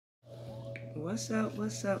What's up?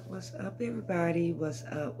 What's up? What's up, everybody? What's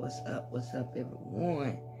up? What's up? What's up,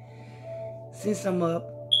 everyone? Since I'm up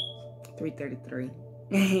 3:33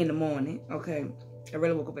 in the morning, okay, I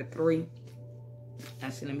really woke up at 3. I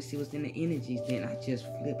said, let me see what's in the energies. Then I just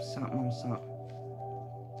flipped something on something.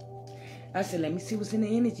 I said, let me see what's in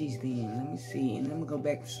the energies then. Let me see. And then I'm going to go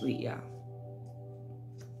back to sleep, y'all.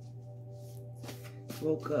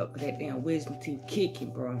 Woke up. That damn wisdom teeth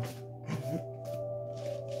kicking, bro.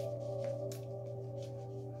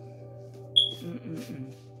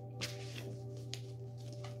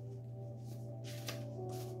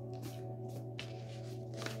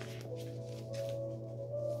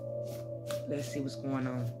 Let's see what's going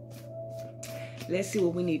on. Let's see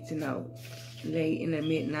what we need to know. Late in the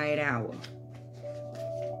midnight hour.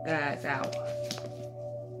 God's hour.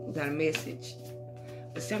 We got a message.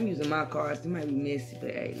 But some using my cards. They might be messy,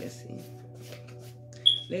 but hey, let's see.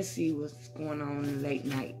 Let's see what's going on in the late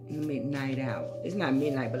night, in the midnight hour. It's not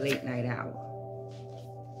midnight, but late night hour.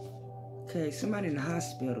 Okay, somebody in the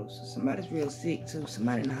hospital. So somebody's real sick too.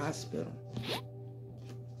 Somebody in the hospital.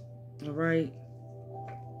 All right.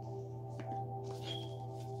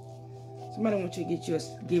 Somebody wants you to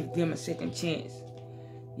give them a second chance.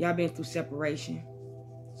 Y'all been through separation.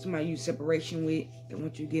 Somebody you separation with, they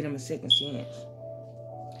want you to give them a second chance.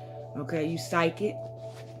 Okay, you psychic,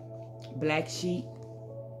 black sheep.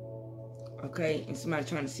 Okay, and somebody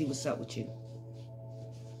trying to see what's up with you.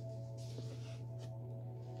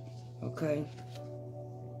 Okay.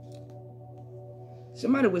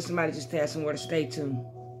 Somebody with somebody just has somewhere to stay to.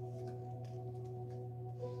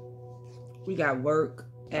 We got work,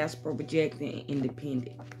 Astro project, and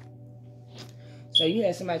independent. So you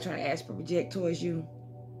had somebody trying to Astro project towards you.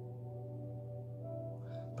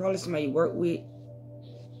 Probably somebody you work with.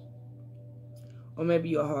 Or maybe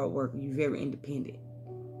you're a hard worker. You're very independent.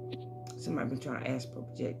 Somebody been trying to Astro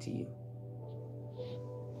project to you.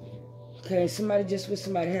 Okay, somebody just with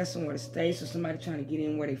somebody has somewhere to stay. So somebody trying to get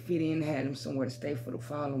in where they fit in. Had them somewhere to stay for the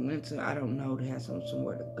fall and winter. I don't know. They have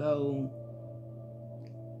somewhere to go.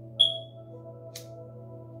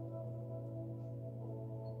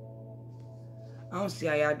 I don't see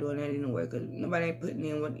how y'all doing that anyway, because nobody ain't putting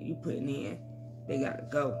in what you putting in. They got to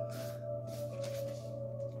go.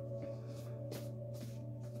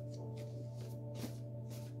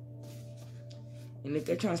 And if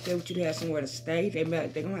they're trying to stay with you to have somewhere to stay, they're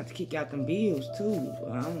going to have to kick out them bills, too.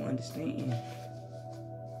 I don't understand.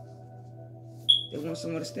 They want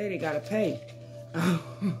somewhere to stay, they got to pay.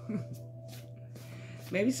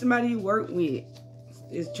 Maybe somebody you work with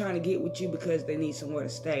is trying to get with you because they need somewhere to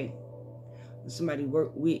stay. Somebody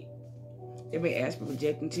work with, they may ask for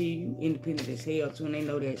projecting to you, independent as hell too, and they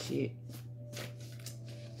know that shit.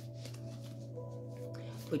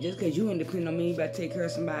 But just because you independent don't mean you better take care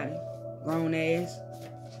of somebody. Grown ass.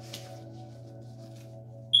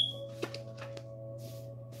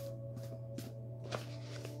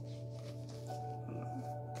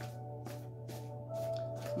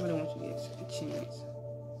 Somebody wants you to get a second chance.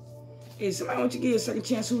 If somebody wants you to get a second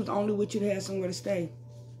chance, who's only with you to have somewhere to stay?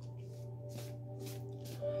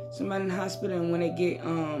 Somebody in the hospital, and when they get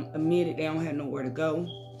admitted, they don't have nowhere to go.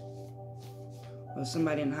 Or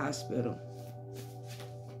somebody in the hospital.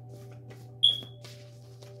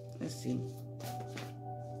 Let's see.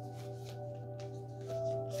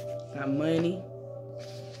 Got money.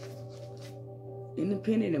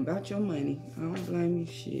 Independent about your money. I don't blame you,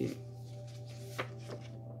 shit.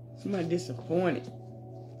 Somebody disappointed.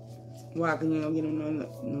 Why? Because you don't get them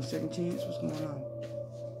no second chance? What's going on?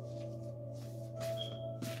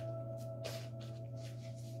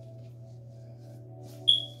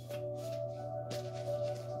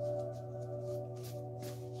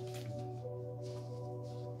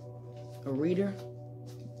 A reader.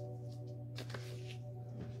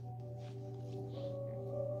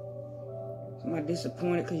 Somebody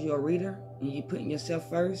disappointed because you're a reader and you're putting yourself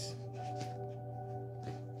first.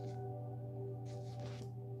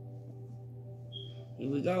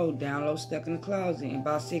 Here we go. Download stuck in the closet, and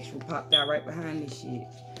bisexual popped out right behind this shit.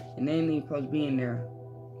 And they ain't even supposed to be in there.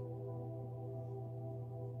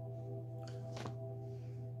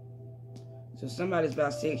 So somebody's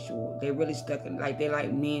bisexual. They really stuck in, like, they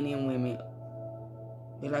like men and women.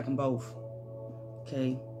 They like them both.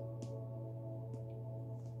 Okay?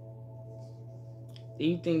 Do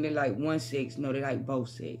you think they like one sex? No, they like both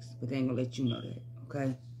sex. But they ain't gonna let you know that.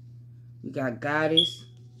 Okay? We got goddess.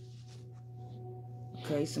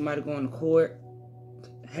 Okay, somebody going to court.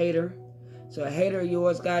 Hater. So a hater of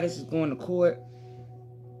yours, goddess, is going to court.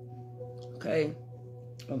 Okay?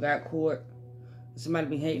 Or got court. Somebody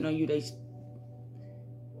be hating on you,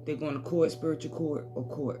 they're going to court, spiritual court, or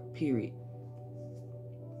court, period.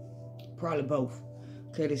 Probably both.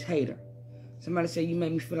 Okay, this hater. Somebody say, you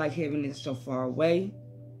make me feel like heaven is so far away.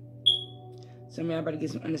 Some of y'all better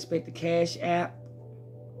get some unexpected cash app.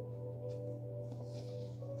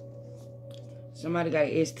 Somebody got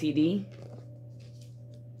an STD.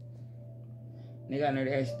 They got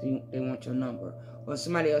another STD. They want your number. Or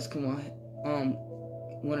somebody else come on,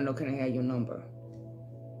 want to know, can I have your number?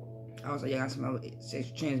 Also, y'all got some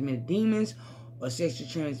sexually transmitted demons or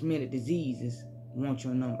sexually transmitted diseases want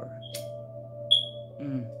your number.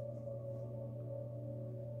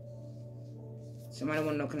 Somebody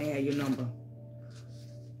want to know, can I have your number?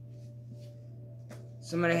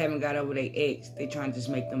 Somebody haven't got over their ex. They trying to just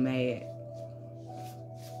make them mad.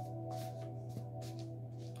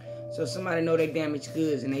 So somebody know they damaged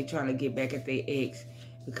goods and they trying to get back at their ex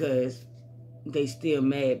because they still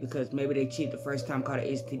mad because maybe they cheated the first time, caught an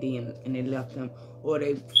STD and they left them. Or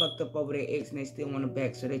they fucked up over their ex and they still want them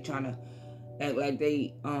back. So they trying to act like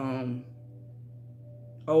they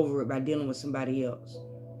over it by dealing with somebody else.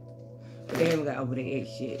 But they haven't got over their ex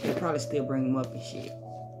shit. They probably still bring them up and shit.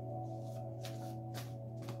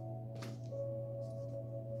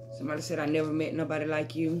 Somebody said, I never met nobody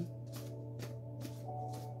like you.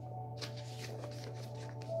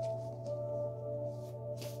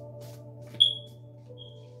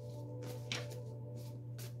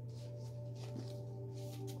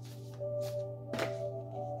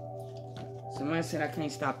 Somebody said, I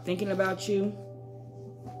can't stop thinking about you.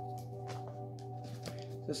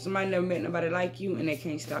 So somebody never met nobody like you and they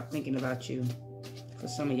can't stop thinking about you. For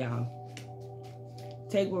some of y'all.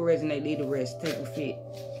 Take what resonate, leave the rest. Take what fit.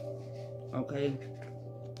 Okay?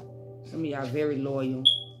 Some of y'all very loyal.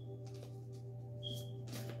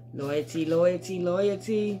 Loyalty, loyalty,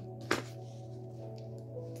 loyalty.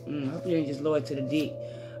 I hope you ain't just loyal to the dick.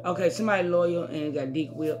 Okay, somebody loyal and got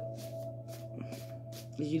dick whip.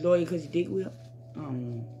 Is you loyal because you dick whip?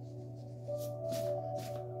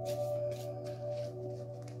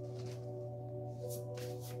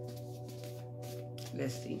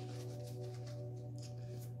 Let's see.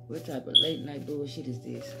 What type of late night bullshit is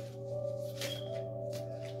this?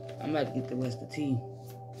 I'm about to get the rest of the tea.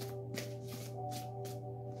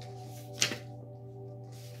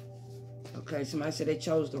 Okay, somebody said they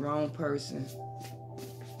chose the wrong person.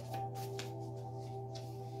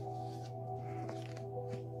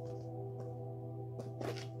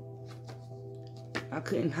 I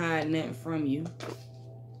couldn't hide nothing from you.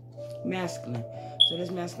 Masculine. So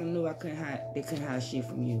this masculine knew they couldn't hide shit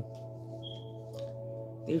from you.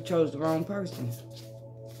 They chose the wrong person.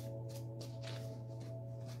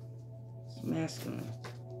 It's masculine.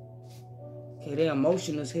 Okay, they're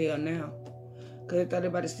emotional as hell now. Because they thought they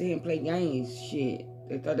about to sit here and play games. Shit.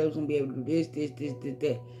 They thought they was going to be able to do this,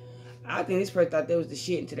 that. I think this person thought they was the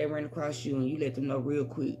shit until they ran across you and you let them know real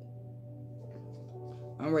quick.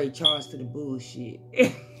 I'm ready to charge to the bullshit.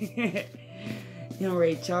 I'm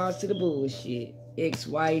ready to charge to the bullshit.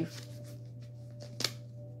 Ex-wife.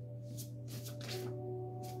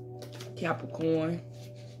 Capricorn.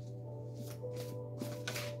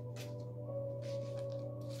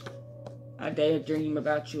 I daydream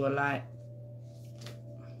about you a lot.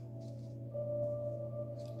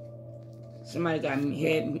 Somebody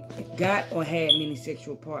got or had many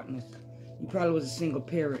sexual partners. You probably was a single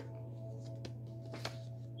parent.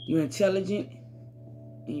 You're intelligent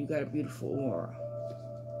and you got a beautiful aura.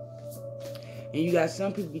 And you got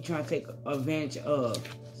some people be trying to take advantage of,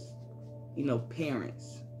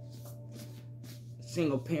 parents.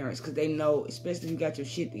 Single parents. Because they know, especially if you got your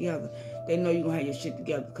shit together, they know you're going to have your shit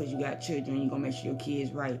together because you got children and you're going to make sure your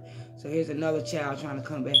kids right. So here's another child trying to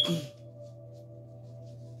come back in.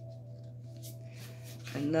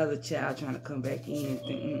 Another child trying to come back in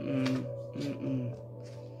and think,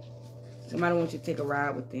 Somebody wants you to take a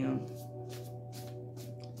ride with them.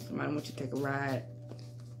 Somebody wants you to take a ride.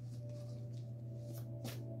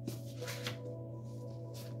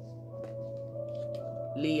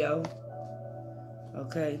 Leo.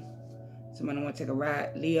 Okay. Somebody want to take a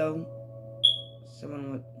ride. Leo.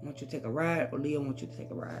 Someone want you to take a ride, or Leo wants you to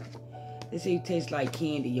take a ride. They say you taste like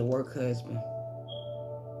candy, your work husband.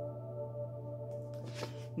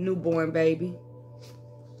 Newborn baby.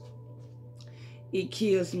 It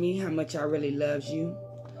kills me how much I really loves you.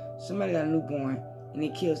 Somebody got a newborn, and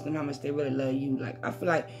it kills them how much they really love you. Like, I feel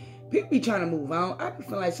like people be trying to move on. I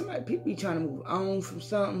feel like people be trying to move on from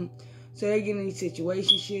something. So they get in these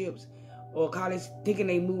situationships or college thinking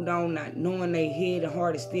they moved on, not knowing their head and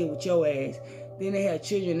heart is still with your ass. Then they have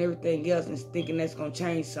children and everything else and thinking that's going to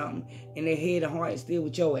change something. And their head and heart is still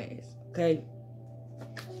with your ass. Okay?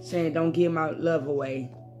 Saying don't give my love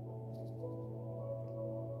away.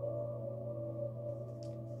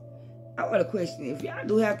 I want to question, if y'all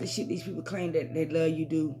do half the shit these people claim that they love you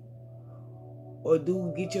do, or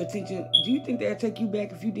do get your attention, do you think they'll take you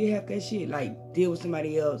back if you did half that shit? Like, deal with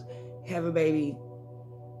somebody else, have a baby,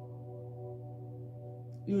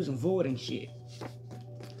 using void and shit.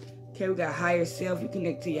 Okay, we got higher self. You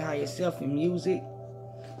connect to your higher self in music.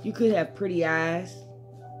 You could have pretty eyes.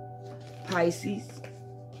 Pisces.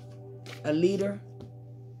 A leader.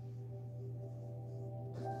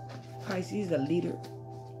 Pisces, a leader.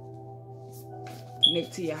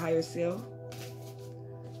 Connect to your higher self.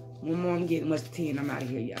 One more, I'm getting much tea and I'm out of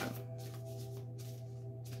here, y'all.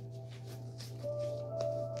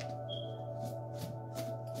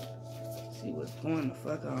 See what's going the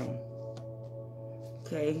fuck on.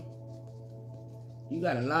 Okay. You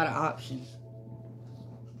got a lot of options.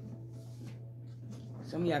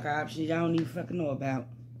 Some of y'all got options y'all don't even fucking know about.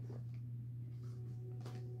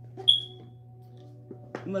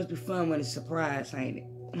 It must be fun when it's a surprise, ain't it?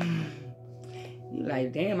 You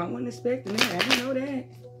like, damn, I wasn't expecting that. I didn't know that.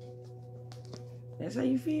 That's how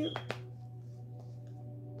you feel?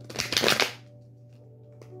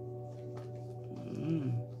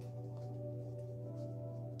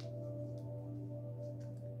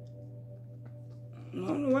 I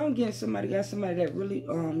don't know why I'm getting somebody that really,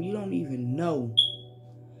 you don't even know.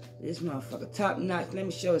 This motherfucker top notch. Let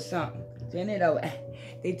me show you something. Then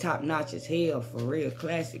they top notch as hell, for real.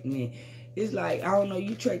 Classic, man. It's like, I don't know,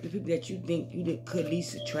 you attract the people that you think you could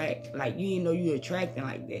least attract. Like, you didn't know you were attracting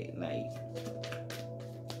like that. Like,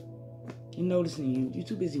 you noticing you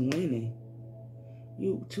too busy winning.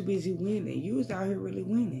 You too busy winning. You was out here really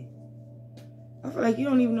winning. I feel like you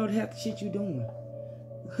don't even know half the shit you doing.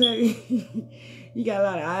 Okay? You got a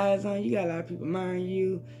lot of eyes on you. You got a lot of people admiring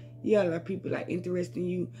you. You got a lot of people like interested in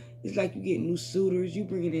you. It's like you get new suitors. You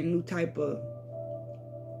bringing in new type of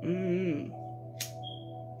new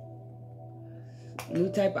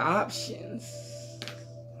type of options.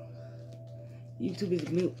 You too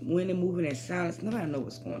busy winning, moving in silence. Nobody know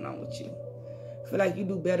what's going on with you. I feel like you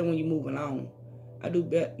do better when you move along. You do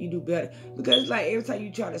better. Because like every time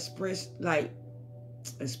you try to express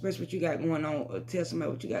what you got going on, or tell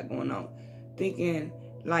somebody what you got going on, thinking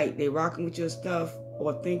like they rocking with your stuff,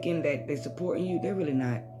 or thinking that they supporting you, they're really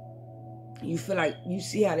not. You feel like you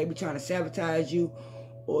see how they be trying to sabotage you,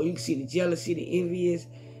 or you can see the jealousy, the envious,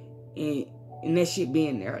 and that shit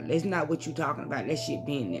being there. That's not what you talking about. That shit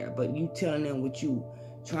being there. But you telling them what you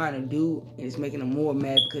trying to do, and it's making them more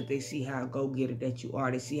mad because they see how go-getter that you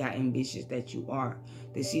are. They see how ambitious that you are.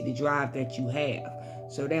 They see the drive that you have.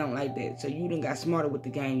 So they don't like that. So you done got smarter with the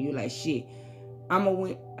game. You like, shit, I'm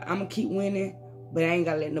gonna keep winning, but I ain't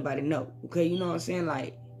gotta let nobody know. Okay, you know what I'm saying?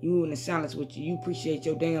 Like, you in the silence with you. You appreciate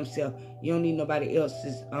your damn self. You don't need nobody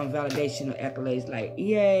else's validation or accolades. Like,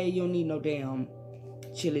 yeah, you don't need no damn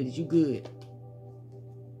cheerleaders. You good.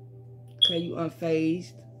 Okay, you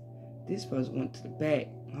unfazed. This person went to the back.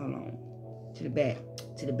 Hold on. To the back.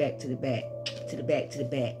 To the back. To the back. To the back. To the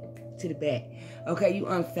back. To the back. Okay, you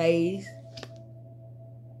unfazed.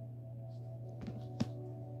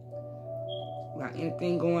 Got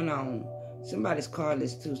anything going on? Somebody's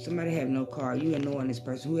carless too. Somebody have no car. You ignoring this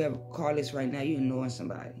person. Whoever carless right now, you ignoring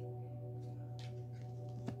somebody.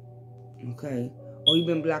 Okay. Or you've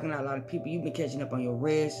been blocking out a lot of people. You've been catching up on your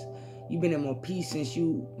rest. You've been in more peace since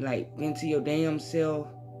you like into your damn self.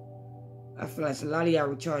 I feel like a lot of y'all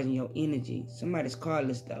recharging your energy. Somebody's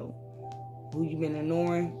carless though. Who you been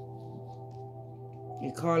ignoring?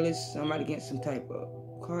 You're carless. Somebody getting some type of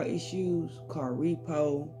car issues, car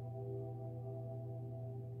repo.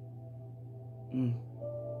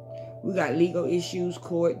 We got legal issues,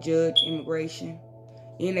 court, judge, immigration.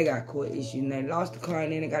 And they got court issues. And they lost the car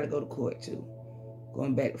and then they got to go to court too.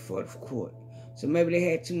 Going back and forth for court. So maybe they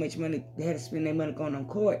had too much money. They had to spend their money going on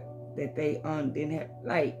court that they didn't have.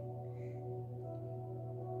 Like,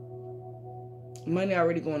 money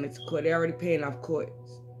already going into court. They already paying off courts.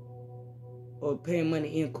 Or paying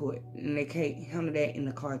money in court. And they can't handle that in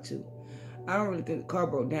the car too. I don't really think the car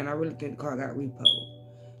broke down. I really think the car got repoed.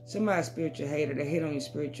 Somebody's spiritual hater. They hate on your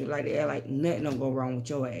spiritual light. They act like nothing don't go wrong with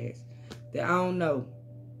your ass. That I don't know.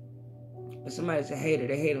 But somebody's a hater.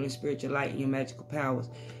 They hate on your spiritual light and your magical powers.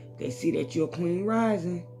 They see that you're a queen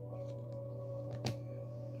rising.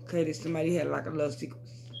 Okay, that somebody had like a love secret,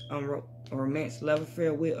 a romance, love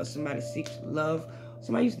affair with, or somebody seeks love.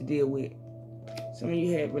 Somebody used to deal with. Some of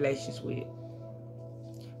you had relations with.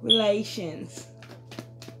 Relations.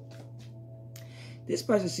 This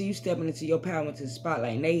person see you stepping into your power, into the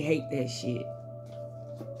spotlight, and they hate that shit.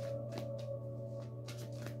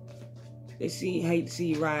 They hate to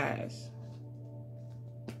see you rise.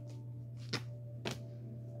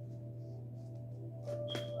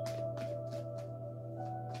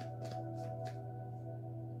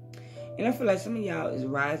 And I feel like some of y'all is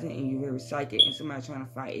rising and you're very psychic and somebody trying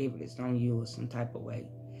to find evidence on you or some type of way.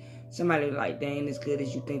 Somebody like, they ain't as good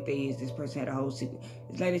as you think they is. This person had a whole secret.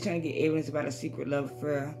 It's like they're trying to get evidence about a secret love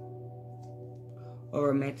affair or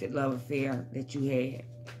romantic love affair that you had.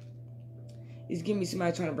 It's giving me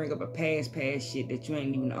somebody trying to bring up a past shit that you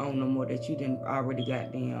ain't even on no more, that you done already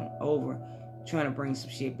got damn over, trying to bring some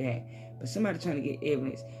shit back. But somebody trying to get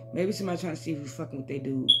evidence. Maybe somebody trying to see if you fucking with their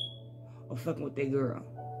dude or fucking with their girl.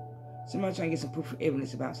 Somebody trying to get some proof of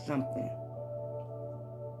evidence about something.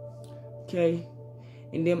 Okay?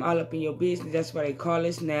 And them all up in your business. That's why they call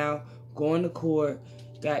us now. Going to court.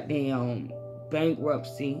 Goddamn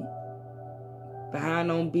bankruptcy.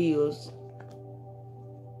 Behind on bills.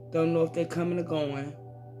 Don't know if they're coming or going.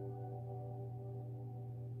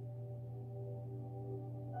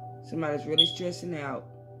 Somebody's really stressing out.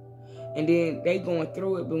 And then they going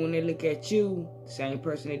through it, but when they look at you, same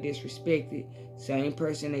person they disrespected, same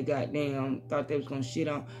person they goddamn thought they was gonna shit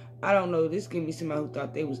on. I don't know, this could be somebody who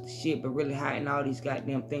thought they was the shit, but really hiding all these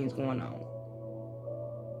goddamn things going on.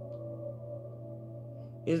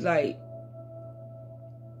 It's like,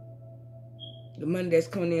 the money that's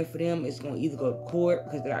coming in for them is going to either go to court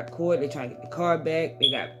because they got court, they trying to get the car back,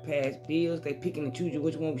 they got past bills, they picking and choosing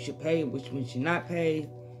which one we should pay and which one should not pay.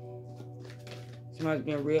 Somebody's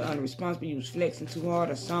being real unresponsible, you was flexing too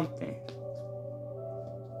hard or something.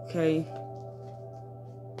 Okay?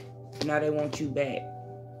 Now they want you back.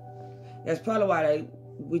 That's probably why they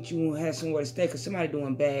with you have somewhere to stay, because somebody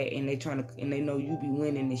doing bad and they trying to, and they know you be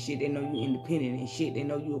winning and shit. They know you independent and shit. They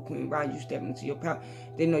know you a queen ride, you stepping into your power.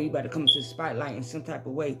 They know you about to come into the spotlight in some type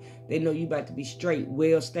of way. They know you about to be straight,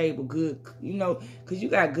 well, stable, good, you know, because you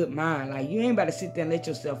got a good mind. Like, you ain't about to sit there and let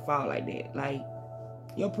yourself fall like that. Like,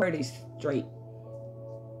 your prayer is straight.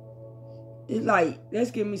 It's like,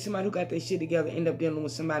 let's give me somebody who got their shit together, end up dealing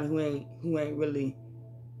with somebody who ain't really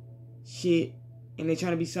shit, and they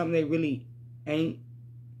trying to be something they really ain't.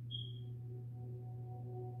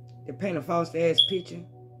 They paint a false ass picture.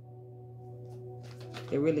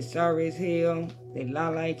 They really sorry as hell. They lie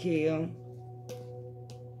like hell.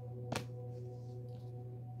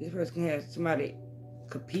 This person can have somebody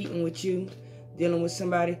competing with you, dealing with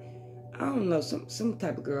somebody. I don't know, some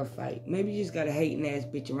type of girl fight. Maybe you just got a hating ass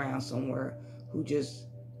bitch around somewhere who just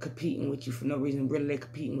competing with you for no reason. Really, they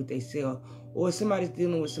competing with themselves. Or somebody's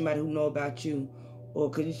dealing with somebody who know about you. Or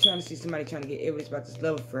because you're trying to see somebody trying to get evidence about this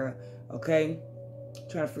love affair. Okay?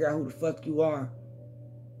 Trying to figure out who the fuck you are.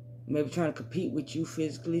 Maybe trying to compete with you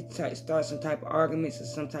physically. Start some type of arguments or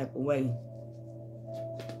some type of way.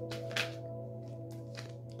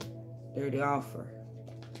 Dirty offer.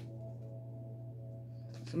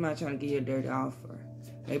 Somebody trying to give you a dirty offer.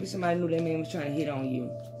 Maybe somebody knew that man was trying to hit on you.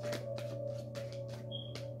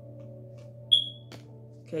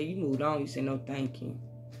 Okay, you moved on. You said no thank you.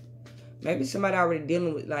 Maybe somebody already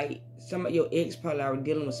dealing with, like, some of your ex probably already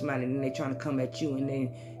dealing with somebody, and then they trying to come at you, and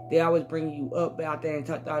then they always bring you up out there and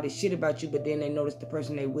talk all this shit about you, but then they notice the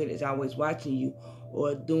person they with is always watching you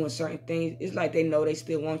or doing certain things. It's like they know they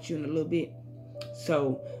still want you in a little bit.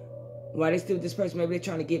 So while they still with this person, maybe they're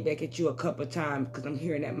trying to get back at you a couple of times, because I'm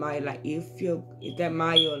hearing that Maya, like, is that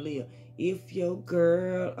Maya or Leah? If your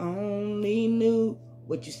girl only knew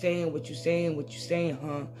what you saying,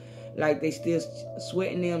 huh? Like they still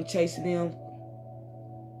sweating them, chasing them.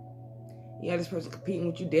 You got this person competing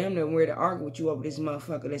with you, damn near ready to argue with you over this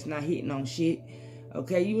motherfucker that's not hitting on shit.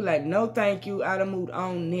 Okay, you like, no thank you, I done moved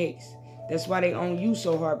on next. That's why they own you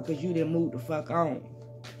so hard, because you didn't move the fuck on.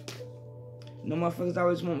 No motherfuckers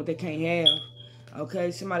always want what they can't have.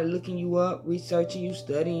 Okay, somebody looking you up, researching you,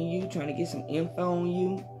 studying you, trying to get some info on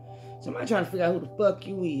you. Somebody trying to figure out who the fuck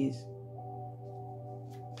you is.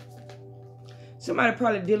 Somebody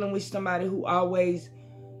probably dealing with somebody who always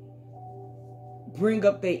bring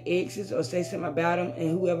up their exes or say something about them,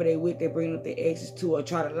 and whoever they with, they bring up their exes to, or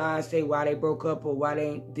try to lie and say why they broke up or why they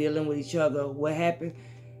ain't dealing with each other, what happened.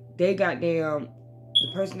 They goddamn,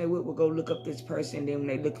 the person they with will go look up this person, and then when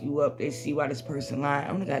they look you up, they see why this person lying. I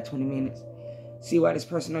only got 20 minutes. See why this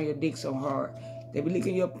person on your dick so hard. They be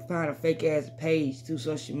looking you up and find a fake ass page through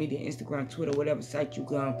social media, Instagram, Twitter, whatever site you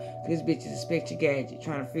come. This bitch is a Spectre Gadget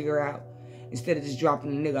trying to figure out, instead of just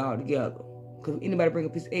dropping the nigga all together. Because if anybody bring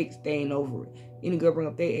up his ex, they ain't over it. Any girl bring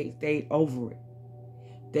up their ex, they ain't over it.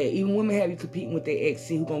 Even women have you competing with their ex,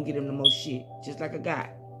 see who gonna get them the most shit. Just like a guy.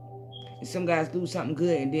 And some guys do something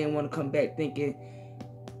good and then want to come back thinking,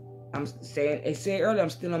 they said earlier, I'm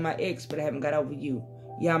still on my ex, but I haven't got over you.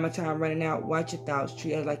 Yeah, my time running out. Watch your thoughts.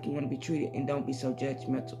 Treat us like you want to be treated, and don't be so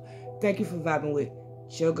judgmental. Thank you for vibing with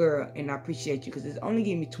your girl, and I appreciate you, because it's only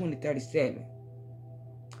giving me 2037.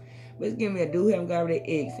 But give me a dude haven't got rid of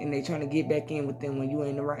their ex and they trying to get back in with them when you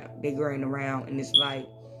ain't around. They girl ain't around, and it's like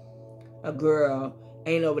a girl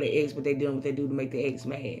ain't over the ex, but they doing what they do to make the ex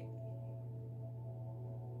mad.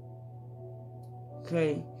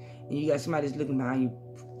 Okay? And you got somebody that's looking behind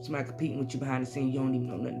you, somebody competing with you behind the scenes you don't even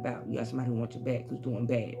know nothing about. You got somebody who wants your back, who's doing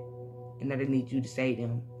bad. And now they need you to save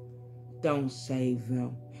them. Don't save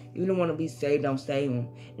them. If you don't want to be saved, don't save them.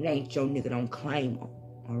 It ain't your nigga, don't claim them.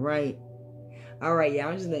 Alright? Alright, y'all.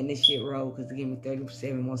 I'm just letting this shit roll because it gave me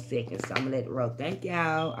 37 more seconds. So I'm going to let it roll. Thank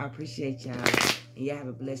y'all. I appreciate y'all. And y'all have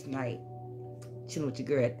a blessed night. Chilling with your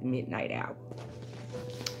girl at the midnight hour.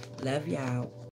 Love y'all.